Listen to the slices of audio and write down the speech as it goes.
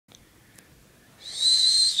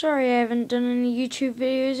Sorry I haven't done any YouTube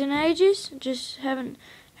videos in ages. Just haven't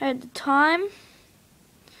had the time.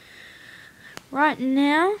 Right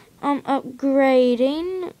now I'm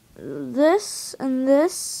upgrading this and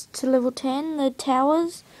this to level 10, the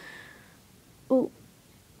towers. Oh,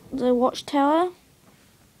 the watchtower.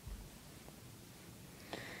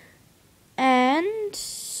 And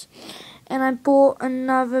I bought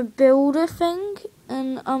another builder thing,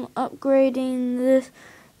 and I'm upgrading this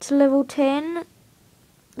to level 10,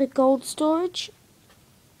 the gold storage.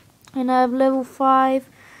 And I have level 5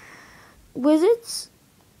 wizards.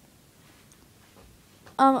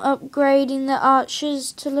 I'm upgrading the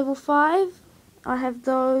archers to level 5. I have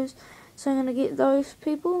those, so I'm going to get those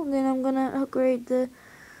people. Then I'm going to upgrade the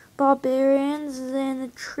barbarians and the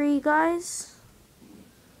tree guys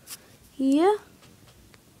here.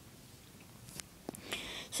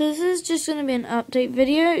 So this is just going to be an update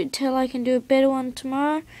video until I can do a better one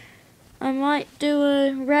tomorrow. I might do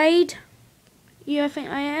a raid. Yeah, I think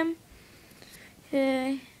I am.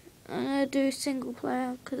 Yeah, I'm going to do single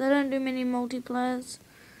player because I don't do many multiplayers.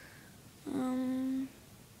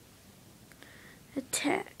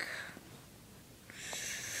 Attack.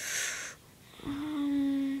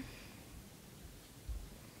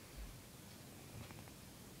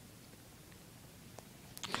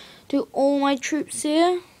 Do all my troops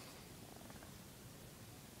here.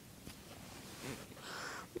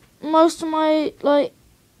 Most of my,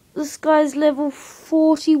 this guy's level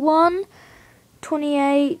 41,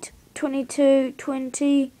 28, 22,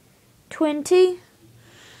 20, 20.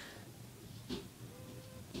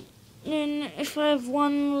 And if I have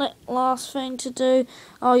one last thing to do,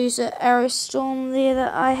 I'll use the arrow storm there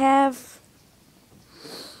that I have.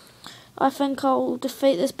 I think I'll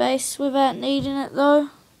defeat this base without needing it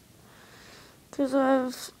though,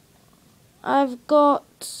 because I've got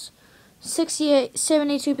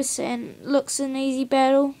 72%. Looks an easy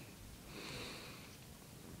battle.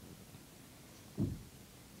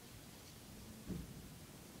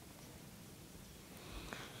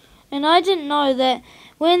 And I didn't know that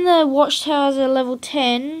when the watchtowers are level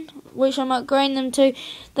 10, which I'm upgrading them to,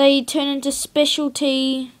 they turn into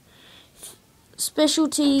specialty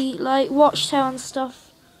like watchtower and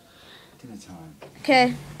stuff. Dinner time.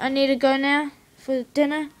 Okay, I need to go now for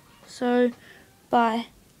dinner, so bye.